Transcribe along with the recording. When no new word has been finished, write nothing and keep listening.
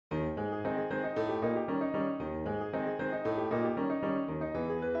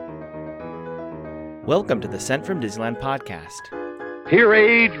Welcome to the Sent from Disneyland podcast. Here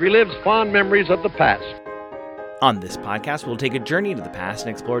age relives fond memories of the past. On this podcast, we'll take a journey into the past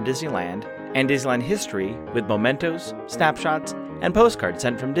and explore Disneyland and Disneyland history with mementos, snapshots, and postcards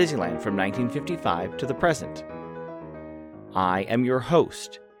sent from Disneyland from 1955 to the present. I am your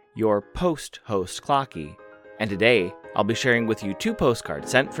host, your post-host Clocky, and today I'll be sharing with you 2 postcards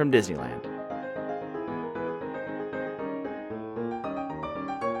sent from Disneyland.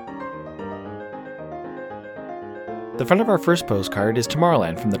 The front of our first postcard is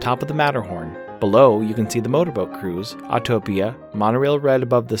Tomorrowland from the top of the Matterhorn. Below, you can see the motorboat cruise, Autopia, monorail red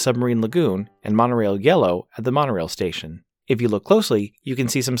above the submarine lagoon, and monorail yellow at the monorail station. If you look closely, you can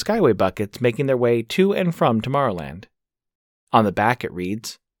see some Skyway buckets making their way to and from Tomorrowland. On the back it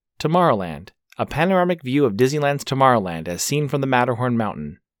reads, Tomorrowland, a panoramic view of Disneyland's Tomorrowland as seen from the Matterhorn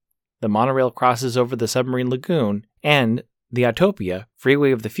mountain. The monorail crosses over the submarine lagoon, and the Autopia,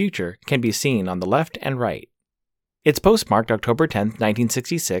 freeway of the future, can be seen on the left and right. It's postmarked October 10,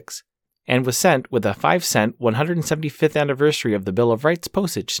 1966, and was sent with a 5-cent 175th anniversary of the Bill of Rights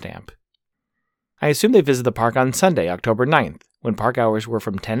postage stamp. I assume they visited the park on Sunday, October 9th, when park hours were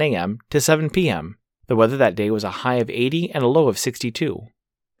from 10 a.m. to 7 p.m. The weather that day was a high of 80 and a low of 62.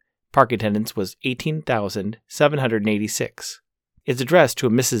 Park attendance was 18,786. It's addressed to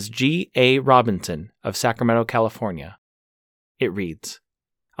a Mrs. G. A. Robinson of Sacramento, California. It reads,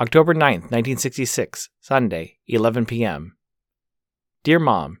 October 9th, 1966, Sunday, 11 p.m. Dear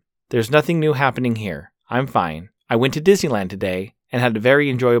Mom, there's nothing new happening here. I'm fine. I went to Disneyland today and had a very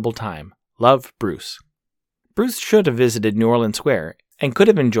enjoyable time. Love, Bruce. Bruce should have visited New Orleans Square and could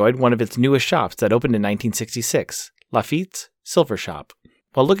have enjoyed one of its newest shops that opened in 1966, Lafitte's Silver Shop.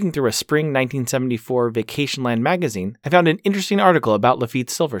 While looking through a spring 1974 Vacationland magazine, I found an interesting article about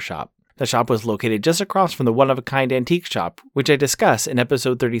Lafitte's Silver Shop. The shop was located just across from the one-of-a-kind antique shop, which I discuss in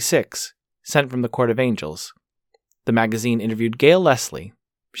episode 36, Sent from the Court of Angels. The magazine interviewed Gail Leslie.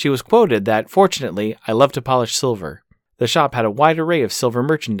 She was quoted that, fortunately, I love to polish silver. The shop had a wide array of silver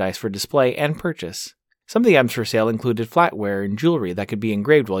merchandise for display and purchase. Some of the items for sale included flatware and jewelry that could be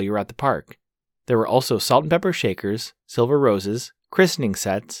engraved while you were at the park. There were also salt and pepper shakers, silver roses, christening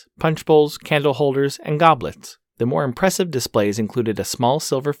sets, punch bowls, candle holders, and goblets. The more impressive displays included a small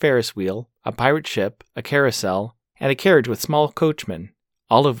silver Ferris wheel, a pirate ship, a carousel, and a carriage with small coachmen,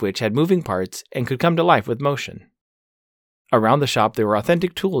 all of which had moving parts and could come to life with motion. Around the shop there were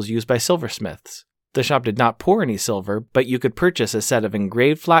authentic tools used by silversmiths. The shop did not pour any silver, but you could purchase a set of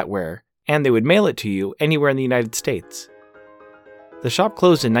engraved flatware, and they would mail it to you anywhere in the United States. The shop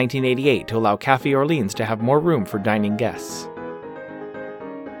closed in 1988 to allow Café Orleans to have more room for dining guests.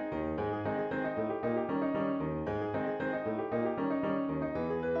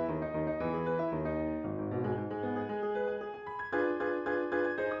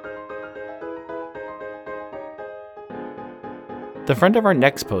 The front of our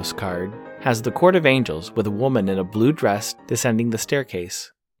next postcard has the Court of Angels with a woman in a blue dress descending the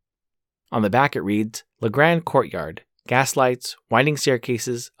staircase. On the back it reads, Le Grand Courtyard, gaslights, winding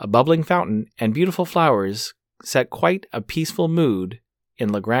staircases, a bubbling fountain, and beautiful flowers set quite a peaceful mood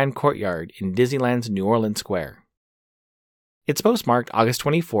in Le Grand Courtyard in Disneyland's New Orleans Square. It's postmarked August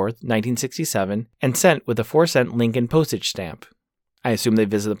 24, 1967, and sent with a 4-cent Lincoln postage stamp. I assume they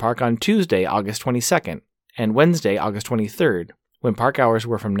visited the park on Tuesday, August 22nd, and Wednesday, August 23rd, when park hours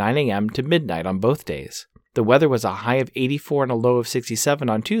were from 9 a.m. to midnight on both days. The weather was a high of 84 and a low of 67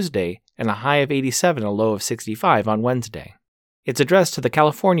 on Tuesday, and a high of 87 and a low of 65 on Wednesday. It's addressed to the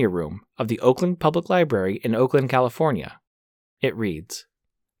California Room of the Oakland Public Library in Oakland, California. It reads,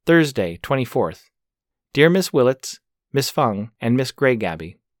 Thursday, 24th. Dear Miss Willits, Miss Fung, and Miss Grey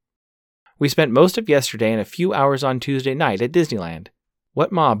Gabby. We spent most of yesterday and a few hours on Tuesday night at Disneyland.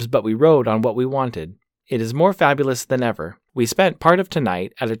 What mobs, but we rode on what we wanted. It is more fabulous than ever. We spent part of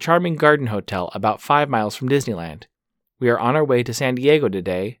tonight at a charming garden hotel about 5 miles from Disneyland. We are on our way to San Diego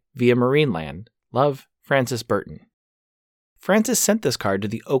today via Marineland. Love, Frances Burton. Frances sent this card to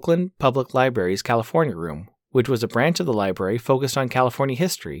the Oakland Public Library's California Room, which was a branch of the library focused on California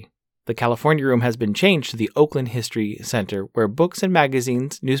history. The California Room has been changed to the Oakland History Center, where books and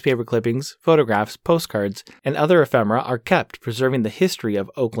magazines, newspaper clippings, photographs, postcards, and other ephemera are kept, preserving the history of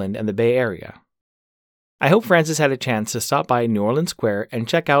Oakland and the Bay Area. I hope Frances had a chance to stop by New Orleans Square and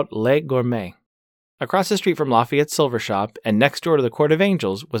check out Le Gourmet. Across the street from Lafitte's Silver Shop and next door to the Court of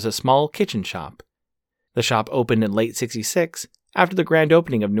Angels was a small kitchen shop. The shop opened in late '66 after the grand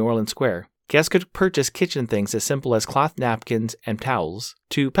opening of New Orleans Square. Guests could purchase kitchen things as simple as cloth napkins and towels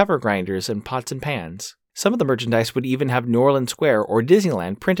to pepper grinders and pots and pans. Some of the merchandise would even have New Orleans Square or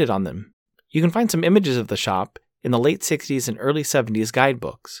Disneyland printed on them. You can find some images of the shop in the late '60s and early '70s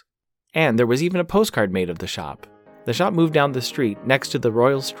guidebooks. And there was even a postcard made of the shop. The shop moved down the street next to the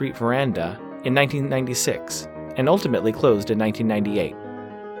Royal Street Veranda in 1996 and ultimately closed in 1998.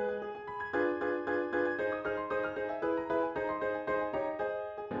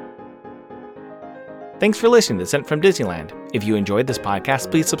 Thanks for listening to Sent from Disneyland. If you enjoyed this podcast,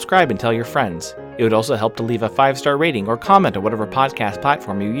 please subscribe and tell your friends. It would also help to leave a 5-star rating or comment on whatever podcast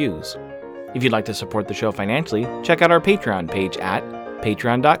platform you use. If you'd like to support the show financially, check out our Patreon page at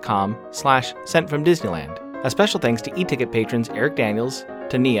patreon.com/sentfromdisneyland. A special thanks to e-ticket patrons Eric Daniels,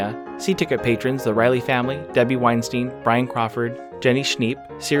 Tania, C-ticket patrons the Riley family, Debbie Weinstein, Brian Crawford, Jenny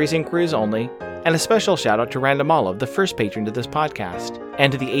Schneep, Series Inquiries Only, and a special shout out to Random Olive, the first patron to this podcast,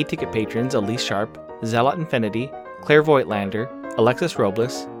 and to the A-ticket patrons Elise Sharp, Zealot Infinity, Claire Voigtlander, Alexis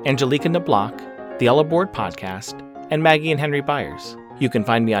Robles, Angelica Nablock, the Yellow Board Podcast, and Maggie and Henry Byers. You can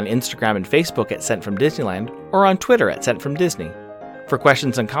find me on Instagram and Facebook at Sent from Disneyland or on Twitter at Sent from Disney. For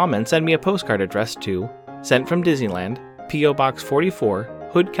questions and comments, send me a postcard addressed to Sent from Disneyland, P.O. Box 44,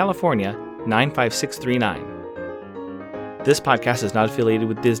 Hood, California, 95639. This podcast is not affiliated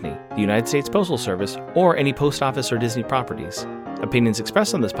with Disney, the United States Postal Service, or any post office or Disney properties. Opinions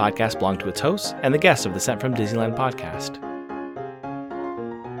expressed on this podcast belong to its hosts and the guests of the Sent from Disneyland podcast.